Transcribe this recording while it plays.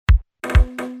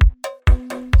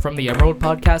From the Emerald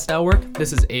Podcast Network,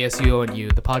 this is ASU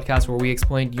ONU, the podcast where we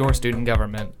explain your student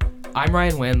government. I'm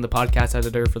Ryan Wynn, the podcast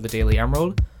editor for the Daily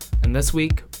Emerald, and this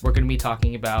week we're going to be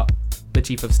talking about the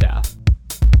Chief of Staff.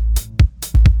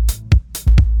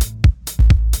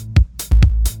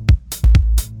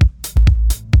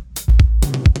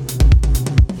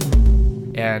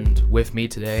 And with me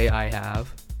today I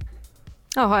have...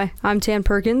 Oh, hi. I'm Tan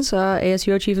Perkins,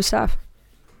 ASUO Chief of Staff.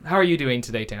 How are you doing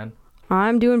today, Tan?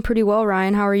 I'm doing pretty well,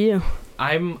 Ryan. How are you?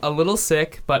 I'm a little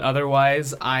sick, but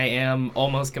otherwise I am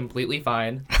almost completely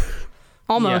fine.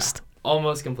 Almost. Yeah,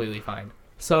 almost completely fine.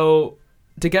 So,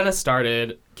 to get us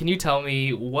started, can you tell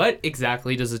me what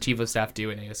exactly does the Chief of Staff do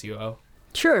in ASUO?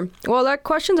 Sure. Well, that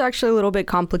question's actually a little bit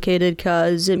complicated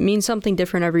because it means something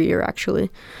different every year, actually.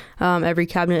 Every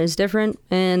cabinet is different,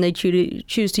 and they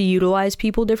choose to utilize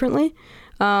people differently.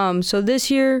 So this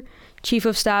year, Chief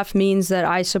of Staff means that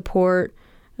I support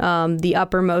the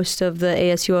uppermost of the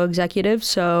ASUO executive,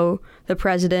 so the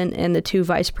president and the two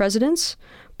vice presidents.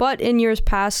 But in years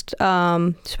past,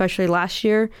 especially last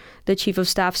year, the Chief of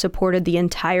Staff supported the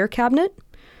entire cabinet.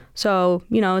 So,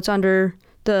 it's under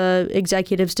the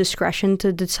executive's discretion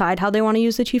to decide how they want to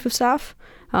use the Chief of Staff.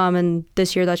 And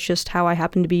this year, that's just how I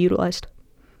happen to be utilized.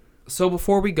 So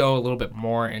before we go a little bit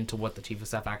more into what the Chief of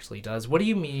Staff actually does, what do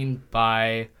you mean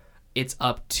by it's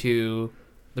up to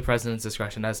the president's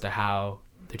discretion as to how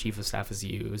the Chief of Staff is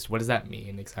used? What does that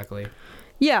mean exactly?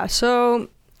 Yeah, so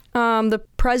the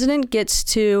president gets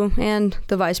to, and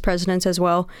the vice presidents as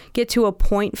well, get to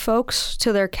appoint folks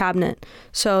to their cabinet.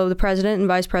 So the president and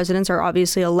vice presidents are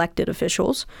obviously elected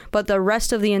officials, but the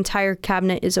rest of the entire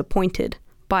cabinet is appointed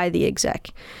by the exec.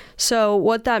 So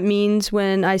what that means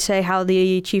when I say how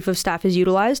the Chief of Staff is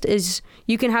utilized is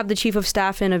you can have the Chief of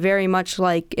Staff in a very much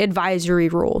like advisory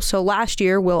role. So last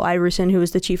year, Will Iverson, who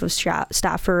was the Chief of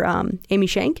Staff for Amy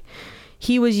Shank,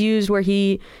 he was used where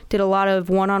he did a lot of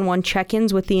one-on-one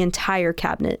check-ins with the entire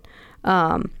cabinet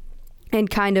and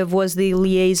kind of was the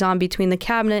liaison between the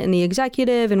cabinet and the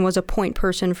executive and was a point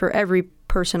person for every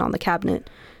person on the cabinet.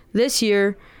 This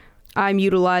year, I'm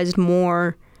utilized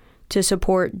more to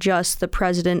support just the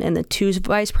president and the two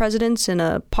vice presidents in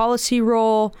a policy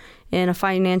role, in a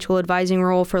financial advising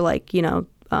role for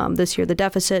this year the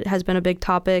deficit has been a big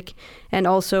topic, and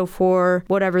also for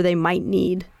whatever they might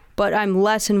need. But I'm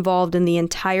less involved in the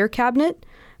entire cabinet,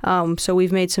 so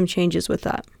we've made some changes with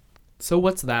that. So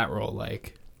what's that role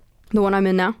like? The one I'm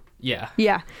in now? Yeah.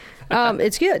 Yeah.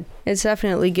 It's good. It's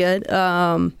definitely good.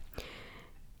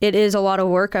 It is a lot of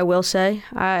work, I will say.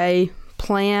 I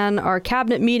plan our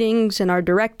cabinet meetings and our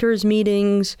directors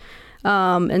meetings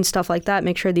and stuff like that,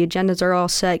 make sure the agendas are all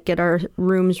set, get our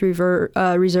rooms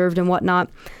reserved and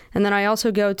whatnot. And then I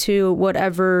also go to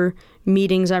whatever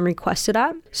meetings I'm requested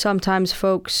at. Sometimes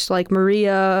folks like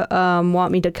Maria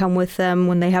want me to come with them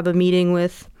when they have a meeting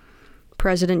with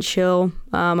President Schill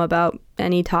about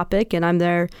any topic, and I'm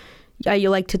there.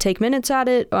 You like to take minutes at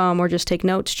it or just take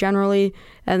notes generally,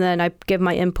 and then I give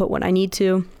my input when I need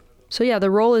to. So yeah,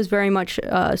 the role is very much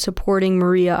supporting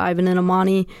Maria, Ivan, and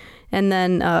Amani. And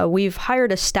then we've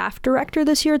hired a staff director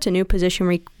this year. It's a new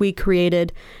position we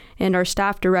created. And our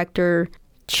staff director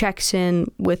checks in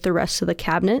with the rest of the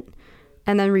cabinet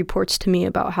and then reports to me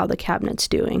about how the cabinet's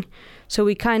doing. So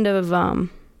we kind of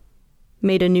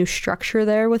made a new structure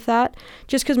there with that,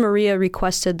 just because Maria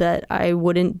requested that I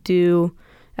wouldn't do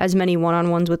as many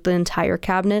one-on-ones with the entire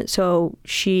cabinet. So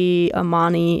she,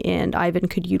 Amani, and Ivan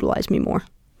could utilize me more.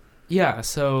 Yeah,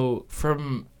 so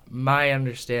from my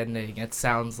understanding, it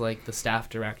sounds like the staff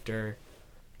director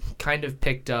kind of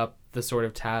picked up the sort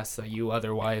of tasks that you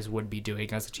otherwise would be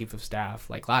doing as a Chief of Staff,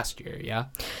 like last year, yeah?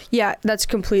 Yeah, that's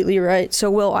completely right. So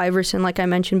Will Iverson, like I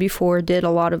mentioned before, did a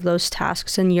lot of those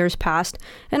tasks in years past.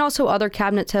 And also other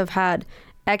cabinets have had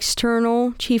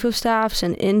external Chief of Staffs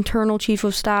and internal Chief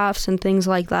of Staffs and things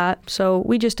like that. So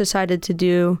we just decided to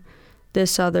do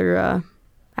this other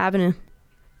avenue.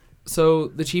 So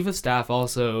the Chief of Staff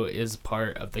also is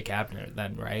part of the cabinet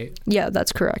then, right? Yeah,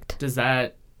 that's correct. Does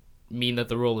that mean that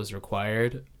the role is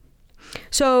required?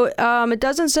 So it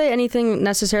doesn't say anything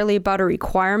necessarily about a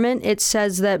requirement. It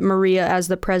says that Maria, as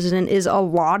the president, is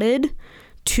allotted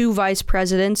two vice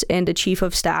presidents and a Chief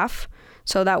of Staff.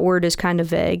 So that word is kind of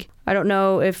vague. I don't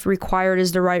know if required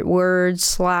is the right word /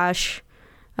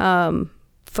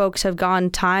 folks have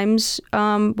gone times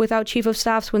without Chief of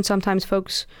Staffs when sometimes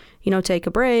folks take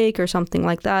a break or something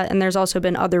like that. And there's also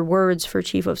been other words for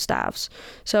Chief of Staffs.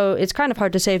 So it's kind of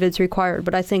hard to say if it's required,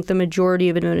 but I think the majority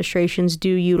of administrations do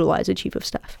utilize a Chief of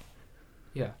Staff.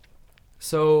 Yeah.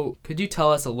 So could you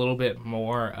tell us a little bit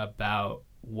more about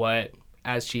what,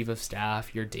 as Chief of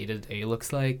Staff, your day-to-day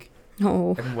looks like?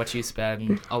 Oh. and what you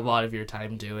spend a lot of your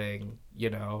time doing,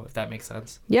 if that makes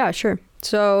sense. Yeah, sure.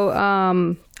 So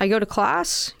I go to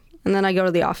class and then I go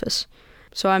to the office.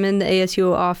 So I'm in the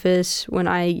ASU office when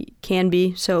I can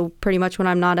be, so pretty much when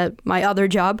I'm not at my other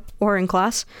job or in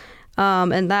class.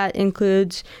 And that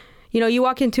includes, you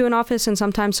walk into an office and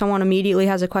sometimes someone immediately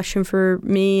has a question for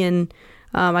me, and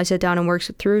I sit down and work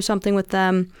through something with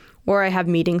them, or I have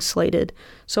meetings slated.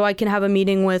 So I can have a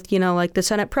meeting with, like the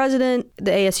Senate president,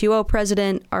 the ASUO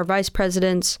president, our vice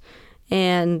presidents,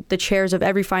 and the chairs of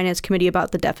every finance committee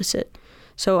about the deficit.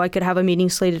 So I could have a meeting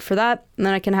slated for that, and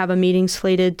then I can have a meeting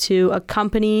slated to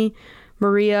accompany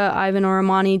Maria, Ivan, or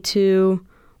Amani to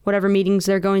whatever meetings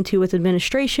they're going to with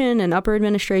administration and upper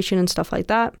administration and stuff like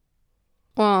that.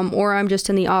 Or I'm just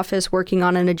in the office working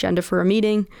on an agenda for a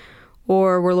meeting,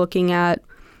 or we're looking at,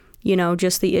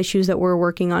 just the issues that we're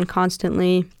working on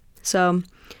constantly. So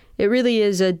it really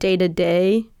is a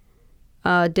day-to-day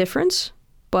difference.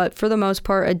 But for the most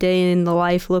part, a day in the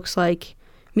life looks like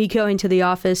me going to the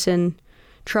office and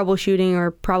troubleshooting or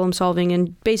problem solving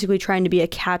and basically trying to be a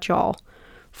catch-all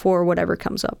for whatever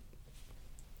comes up.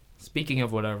 Speaking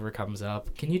of whatever comes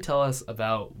up, can you tell us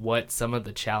about what some of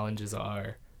the challenges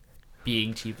are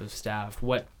being chief of staff?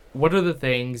 What are the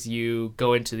things you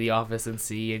go into the office and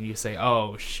see and you say,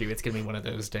 oh, shoot, it's going to be one of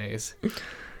those days?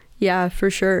 Yeah, for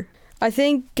sure. I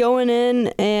think going in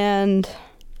and,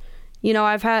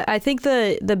 I think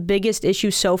the biggest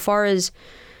issue so far is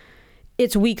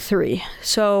it's week 3.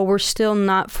 So we're still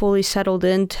not fully settled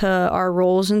into our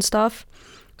roles and stuff.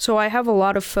 So I have a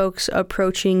lot of folks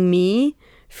approaching me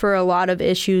for a lot of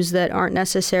issues that aren't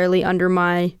necessarily under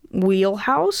my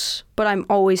wheelhouse, but I'm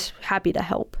always happy to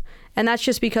help. And that's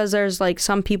just because there's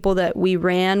some people that we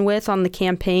ran with on the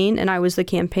campaign, and I was the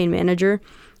campaign manager.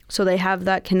 So they have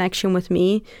that connection with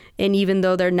me. And even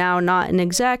though they're now not an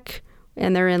exec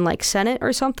and they're in Senate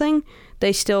or something,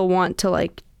 they still want to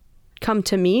come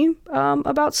to me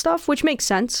about stuff, which makes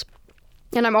sense.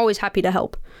 And I'm always happy to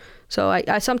help. So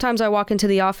I sometimes I walk into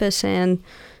the office and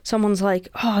someone's like,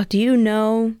 oh, do you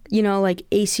know,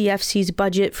 ACFC's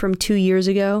budget from 2 years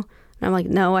ago? And I'm like,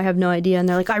 no, I have no idea. And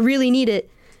they're like, I really need it.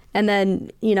 And then,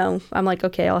 I'm like,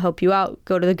 okay, I'll help you out.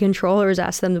 Go to the controllers,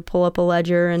 ask them to pull up a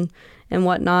ledger and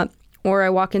whatnot. Or I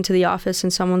walk into the office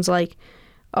and someone's like,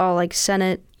 oh,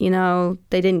 Senate,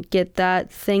 they didn't get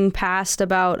that thing passed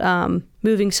about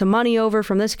moving some money over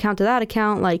from this account to that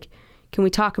account. Can we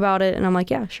talk about it? And I'm like,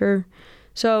 yeah, sure.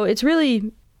 So it's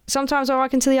really, sometimes I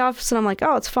walk into the office and I'm like,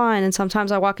 oh, it's fine. And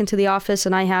sometimes I walk into the office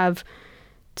and I have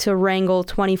to wrangle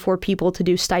 24 people to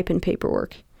do stipend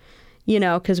paperwork,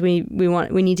 because we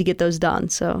need to get those done.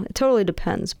 So it totally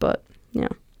depends, but yeah.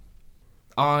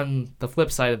 On the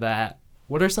flip side of that,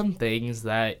 what are some things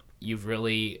that you've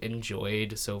really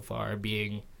enjoyed so far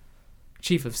being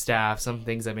chief of staff, some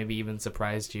things that maybe even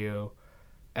surprised you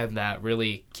and that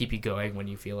really keep you going when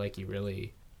you feel like you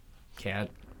really can't?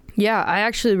 Yeah, I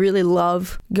actually really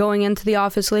love going into the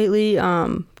office lately,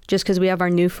 just because we have our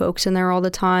new folks in there all the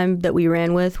time that we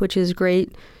ran with, which is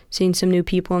great, seeing some new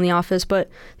people in the office. But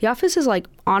the office is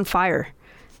on fire.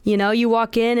 You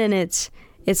walk in and it's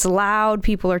loud,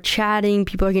 people are chatting,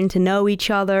 people are getting to know each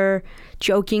other,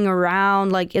 joking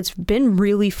around. It's been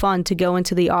really fun to go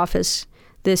into the office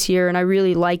this year, and I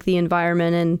really like the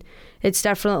environment, and it's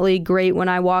definitely great when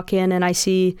I walk in and I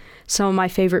see some of my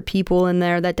favorite people in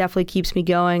there. That definitely keeps me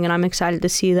going, and I'm excited to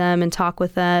see them and talk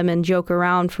with them and joke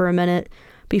around for a minute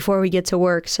before we get to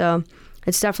work. So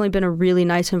it's definitely been a really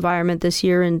nice environment this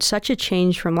year, and such a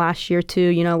change from last year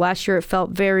too. Last year it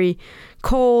felt very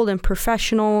cold and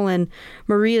professional, and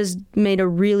Maria's made a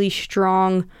really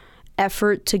strong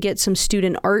effort to get some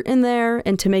student art in there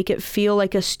and to make it feel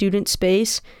like a student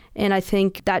space. And I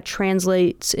think that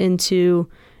translates into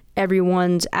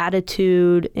everyone's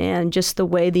attitude and just the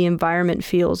way the environment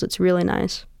feels. It's really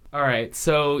nice. All right.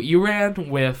 So you ran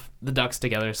with the Ducks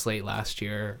Together slate last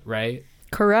year, right?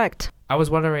 Correct. I was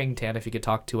wondering, Tan, if you could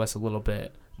talk to us a little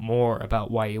bit more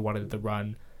about why you wanted to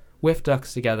run with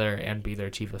Ducks Together and be their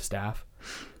chief of staff.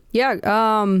 Yeah.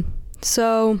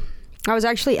 So I was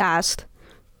actually asked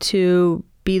to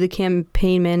be the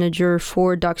campaign manager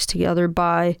for Ducks Together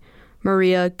by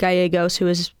Maria Gallegos, who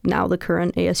is now the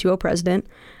current ASUO president.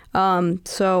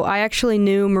 So I actually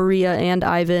knew Maria and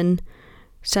Ivan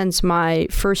since my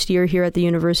first year here at the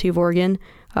University of Oregon.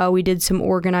 We did some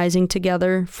organizing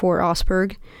together for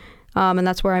Augsburg, and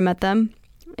that's where I met them.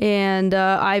 And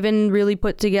Ivan really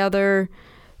put together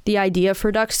the idea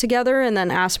for Ducks Together and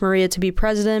then asked Maria to be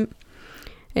president.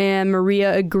 And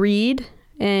Maria agreed,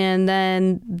 and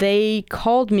then they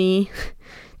called me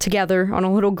together on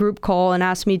a little group call and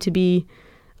asked me to be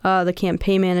the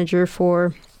campaign manager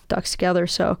for Ducks Together.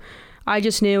 So I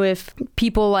just knew if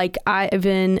people like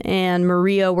Ivan and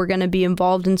Maria were going to be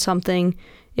involved in something,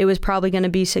 it was probably going to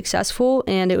be successful,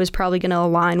 and it was probably going to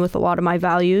align with a lot of my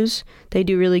values. They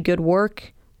do really good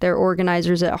work. They're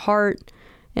organizers at heart.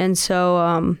 And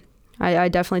so I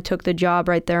definitely took the job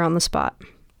right there on the spot.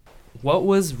 What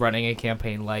was running a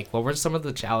campaign like? What were some of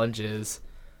the challenges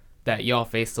that y'all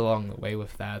faced along the way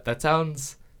with that? That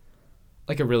sounds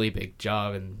like a really big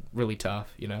job and really tough,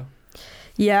 you know?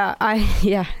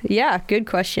 Yeah, good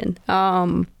question.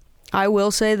 I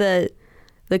will say that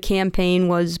the campaign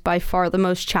was by far the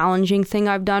most challenging thing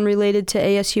I've done related to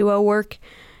ASUO work,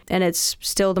 and it's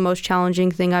still the most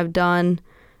challenging thing I've done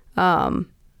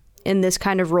in this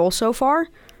kind of role so far.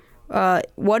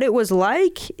 What it was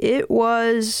like, it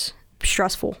was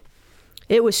stressful.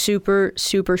 It was super,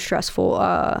 super stressful.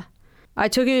 I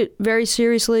took it very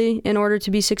seriously in order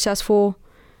to be successful,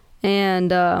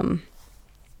 and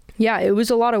it was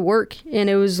a lot of work, and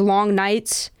it was long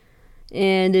nights,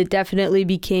 and it definitely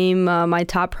became my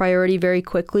top priority very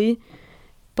quickly.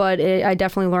 But I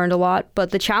definitely learned a lot.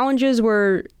 But the challenges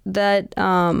were that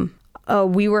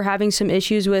we were having some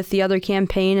issues with the other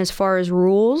campaign as far as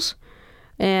rules,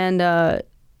 and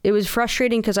it was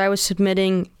frustrating because I was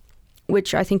submitting,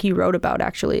 which I think you wrote about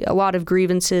actually, a lot of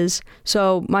grievances.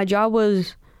 So my job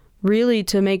was really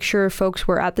to make sure folks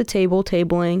were at the table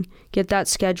tabling, get that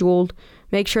scheduled,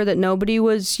 make sure that nobody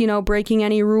was, breaking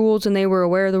any rules and they were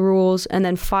aware of the rules, and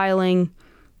then filing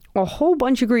a whole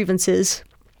bunch of grievances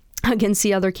against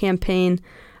the other campaign.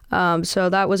 So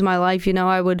that was my life.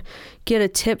 I would get a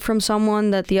tip from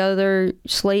someone that the other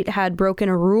slate had broken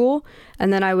a rule,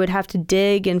 and then I would have to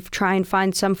dig and try and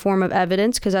find some form of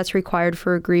evidence, because that's required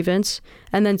for a grievance,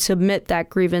 and then submit that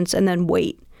grievance and then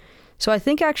wait. So I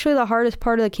think actually the hardest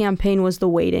part of the campaign was the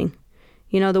waiting.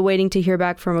 The waiting to hear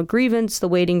back from a grievance, the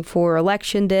waiting for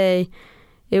election day.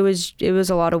 It was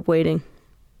a lot of waiting.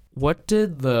 What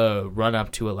did the run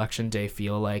up to election day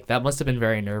feel like? That must have been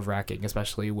very nerve-wracking,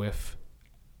 especially with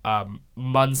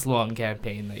months-long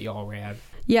campaign that y'all ran.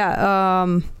 Yeah,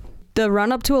 the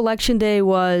run-up to Election Day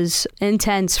was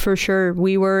intense for sure.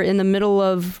 We were in the middle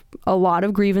of a lot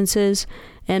of grievances,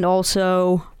 and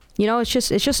also, it's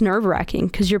just nerve-wracking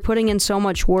because you're putting in so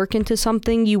much work into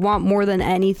something. You want more than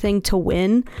anything to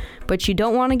win, but you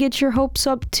don't want to get your hopes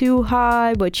up too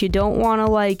high, but you don't want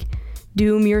to,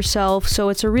 doom yourself. So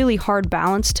it's a really hard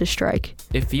balance to strike.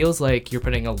 It feels like you're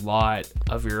putting a lot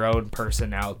of your own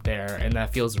person out there, and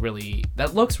that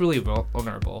looks really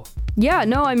vulnerable. Yeah,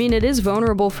 no, I mean, it is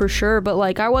vulnerable for sure, but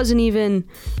I wasn't even,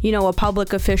 a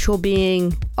public official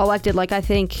being elected. I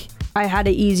think I had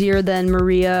it easier than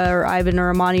Maria or Ivan or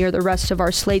Amani or the rest of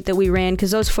our slate that we ran,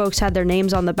 because those folks had their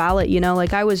names on the ballot.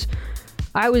 I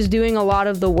was doing a lot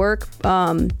of the work,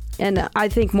 and I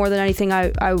think more than anything,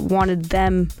 I wanted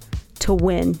them to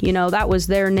win. That was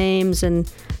their names, and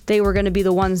they were going to be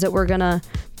the ones that were going to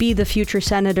be the future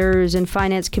senators and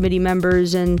finance committee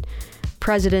members and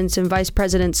presidents and vice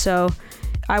presidents. So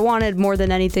I wanted more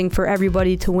than anything for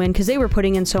everybody to win, because they were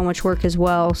putting in so much work as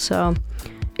well. So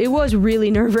it was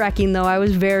really nerve-wracking, though. I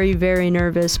was very, very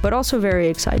nervous, but also very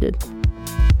excited.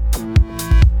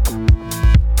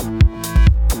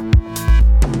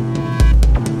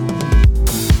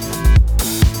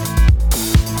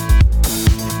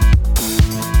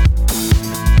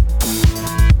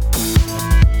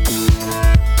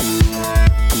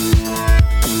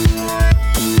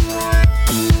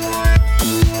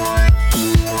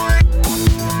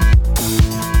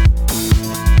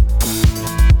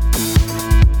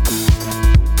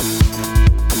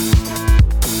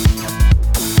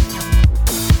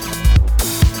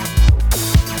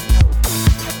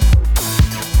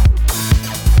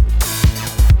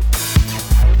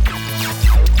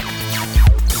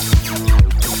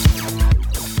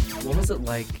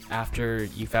 After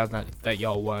you found that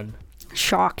y'all won?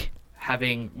 Shock.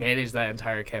 Having managed that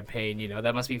entire campaign,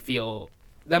 that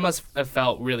must have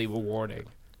felt really rewarding.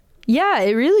 Yeah,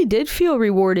 it really did feel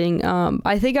rewarding.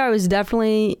 I think I was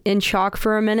definitely in shock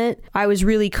for a minute. I was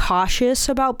really cautious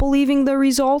about believing the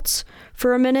results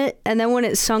for a minute, and then when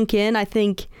it sunk in, I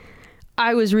think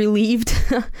I was relieved.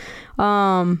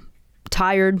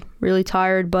 Tired, really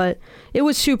tired, but it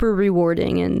was super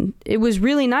rewarding, and it was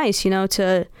really nice,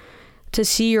 to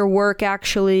see your work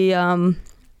actually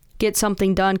get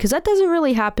something done, because that doesn't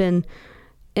really happen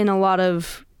in a lot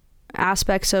of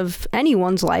aspects of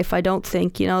anyone's life, I don't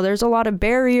think. There's a lot of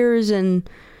barriers and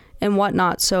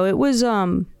whatnot, so it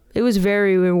was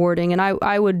very rewarding, and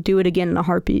I would do it again in a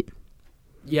heartbeat.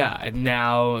 Yeah, and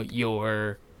now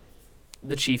you're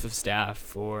the chief of staff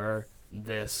for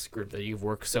this group that you've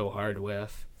worked so hard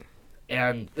with.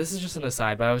 And this is just an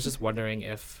aside, but I was just wondering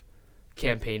if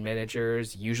campaign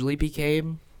managers usually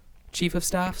became chief of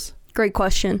staffs? Great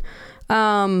question.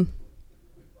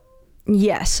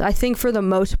 Yes, I think for the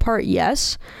most part,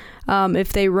 yes.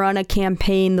 If they run a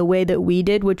campaign the way that we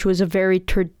did, which was a very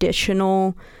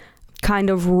traditional kind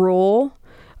of role,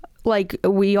 like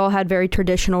we all had very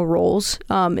traditional roles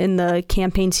in the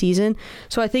campaign season.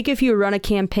 So I think if you run a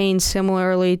campaign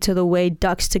similarly to the way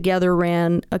Ducks Together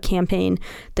ran a campaign,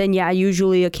 then yeah,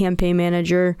 usually a campaign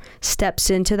manager steps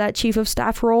into that chief of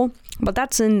staff role, but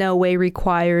that's in no way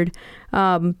required.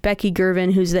 Becky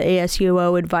Gervin, who's the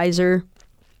ASUO advisor,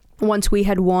 once we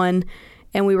had won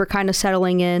and we were kind of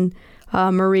settling in,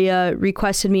 Maria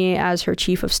requested me as her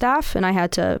chief of staff, and I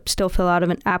had to still fill out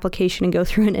an application and go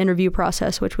through an interview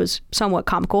process, which was somewhat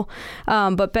comical.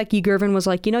 But Becky Gervin was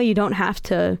like, you don't have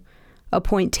to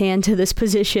appoint Tan to this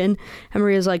position. And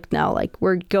Maria's like, no, like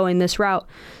we're going this route.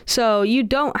 So you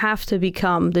don't have to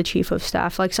become the chief of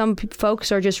staff. Like some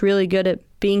folks are just really good at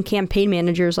being campaign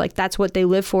managers. Like that's what they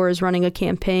live for, is running a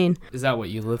campaign. Is that what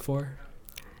you live for?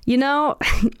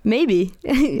 Maybe.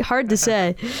 Hard to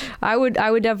say. I would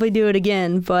definitely do it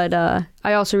again, but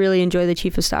I also really enjoy the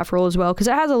chief of staff role as well because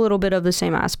it has a little bit of the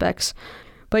same aspects.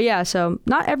 But yeah, so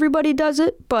not everybody does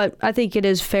it, but I think it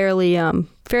is fairly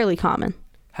common.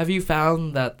 Have you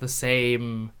found that the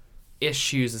same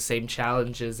issues, the same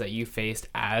challenges that you faced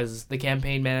as the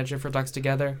campaign manager for Ducks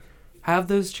Together, have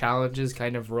those challenges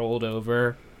kind of rolled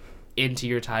over into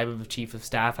your time of chief of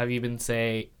staff? Have you been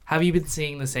seeing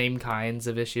the same kinds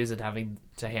of issues and having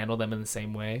to handle them in the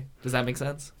same way? Does that make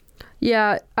sense?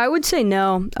 Yeah, I would say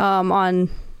no on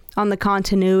the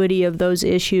continuity of those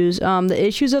issues. The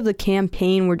issues of the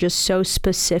campaign were just so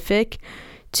specific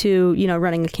to,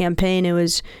 running a campaign. It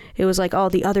was like, oh,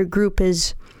 the other group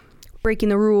is breaking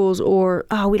the rules, or,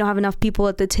 oh, we don't have enough people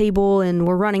at the table and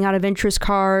we're running out of interest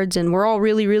cards and we're all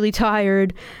really, really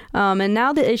tired. And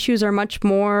now the issues are much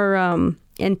more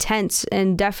intense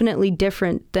and definitely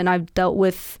different than I've dealt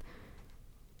with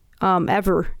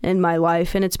ever in my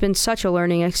life. And it's been such a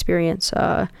learning experience,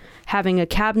 having a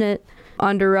cabinet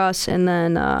under us, and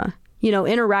then,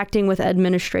 interacting with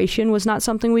administration was not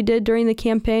something we did during the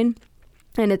campaign.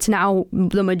 And it's now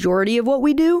the majority of what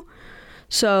we do.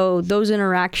 So those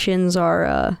interactions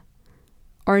are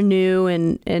new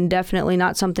and definitely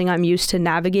not something I'm used to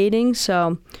navigating.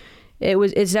 So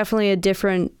it's definitely a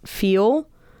different feel,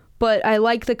 but I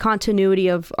like the continuity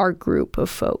of our group of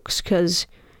folks because,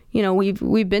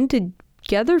 we've been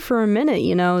together for a minute,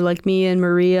 like me and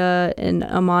Maria and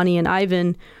Amani and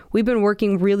Ivan, we've been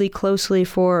working really closely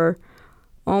for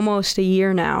almost a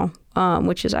year now,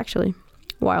 which is actually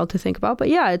wild to think about. But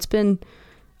yeah,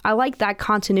 I like that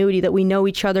continuity that we know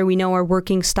each other, we know our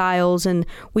working styles, and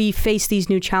we face these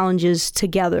new challenges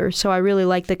together. So I really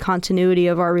like the continuity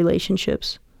of our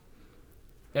relationships.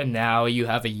 And now you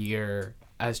have a year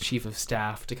as chief of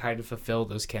staff to kind of fulfill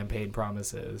those campaign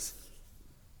promises.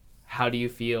 How do you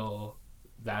feel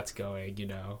that's going,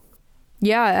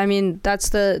 Yeah, I mean, that's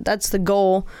the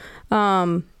goal.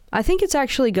 I think it's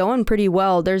actually going pretty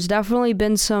well. There's definitely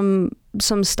been some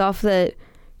stuff that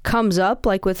comes up,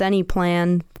 like with any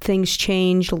plan. Things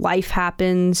change, life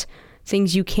happens,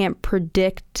 things you can't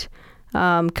predict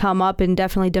come up and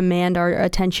definitely demand our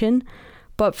attention.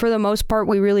 But for the most part,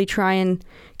 we really try and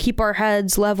keep our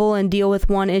heads level and deal with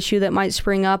one issue that might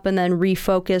spring up and then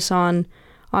refocus on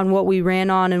what we ran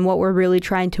on and what we're really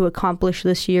trying to accomplish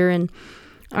this year. And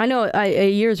I know a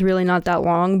year is really not that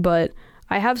long, but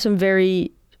I have some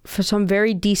very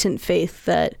decent faith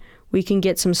that we can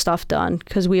get some stuff done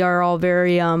because we are all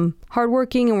very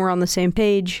hardworking and we're on the same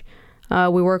page.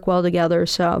 We work well together,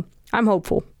 so I'm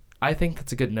hopeful. I think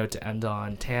that's a good note to end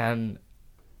on. Tan,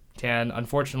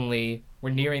 unfortunately, we're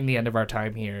nearing the end of our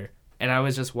time here, and I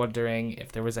was just wondering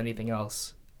if there was anything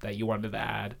else that you wanted to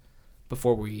add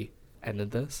before we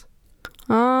ended this.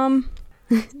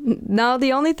 No,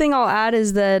 the only thing I'll add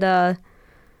is that,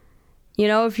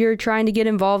 if you're trying to get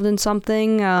involved in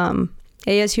something,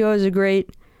 ASUO is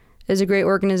a great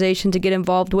organization to get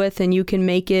involved with, and you can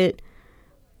make it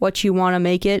what you want to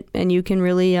make it, and you can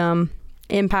really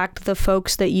impact the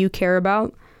folks that you care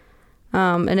about.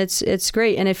 And it's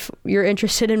great. And if you're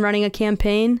interested in running a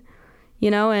campaign,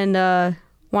 and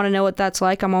want to know what that's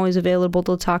like, I'm always available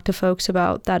to talk to folks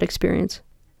about that experience.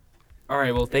 All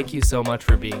right. Well, thank you so much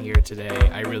for being here today.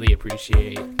 I really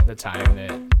appreciate the time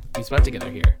that we spent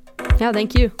together here. Yeah,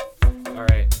 thank you. All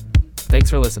right. Thanks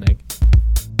for listening.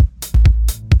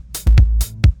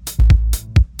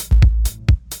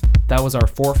 That was our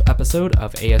 4th episode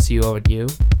of ASUO and You.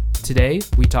 Today,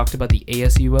 we talked about the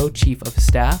ASUO Chief of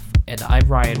Staff, and I'm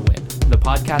Ryan Wynn, the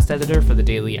podcast editor for the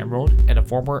Daily Emerald and a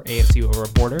former ASUO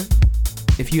reporter.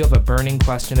 If you have a burning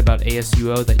question about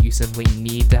ASUO that you simply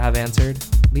need to have answered,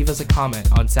 leave us a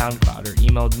comment on SoundCloud or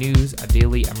email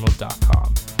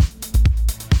news@dailyemerald.com.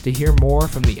 To hear more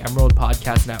from the Emerald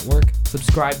Podcast Network,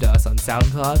 subscribe to us on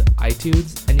SoundCloud,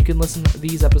 iTunes, and you can listen to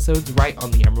these episodes right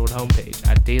on the Emerald homepage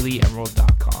at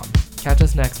dailyemerald.com. Catch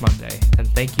us next Monday, and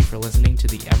thank you for listening to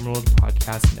the Emerald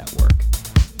Podcast Network.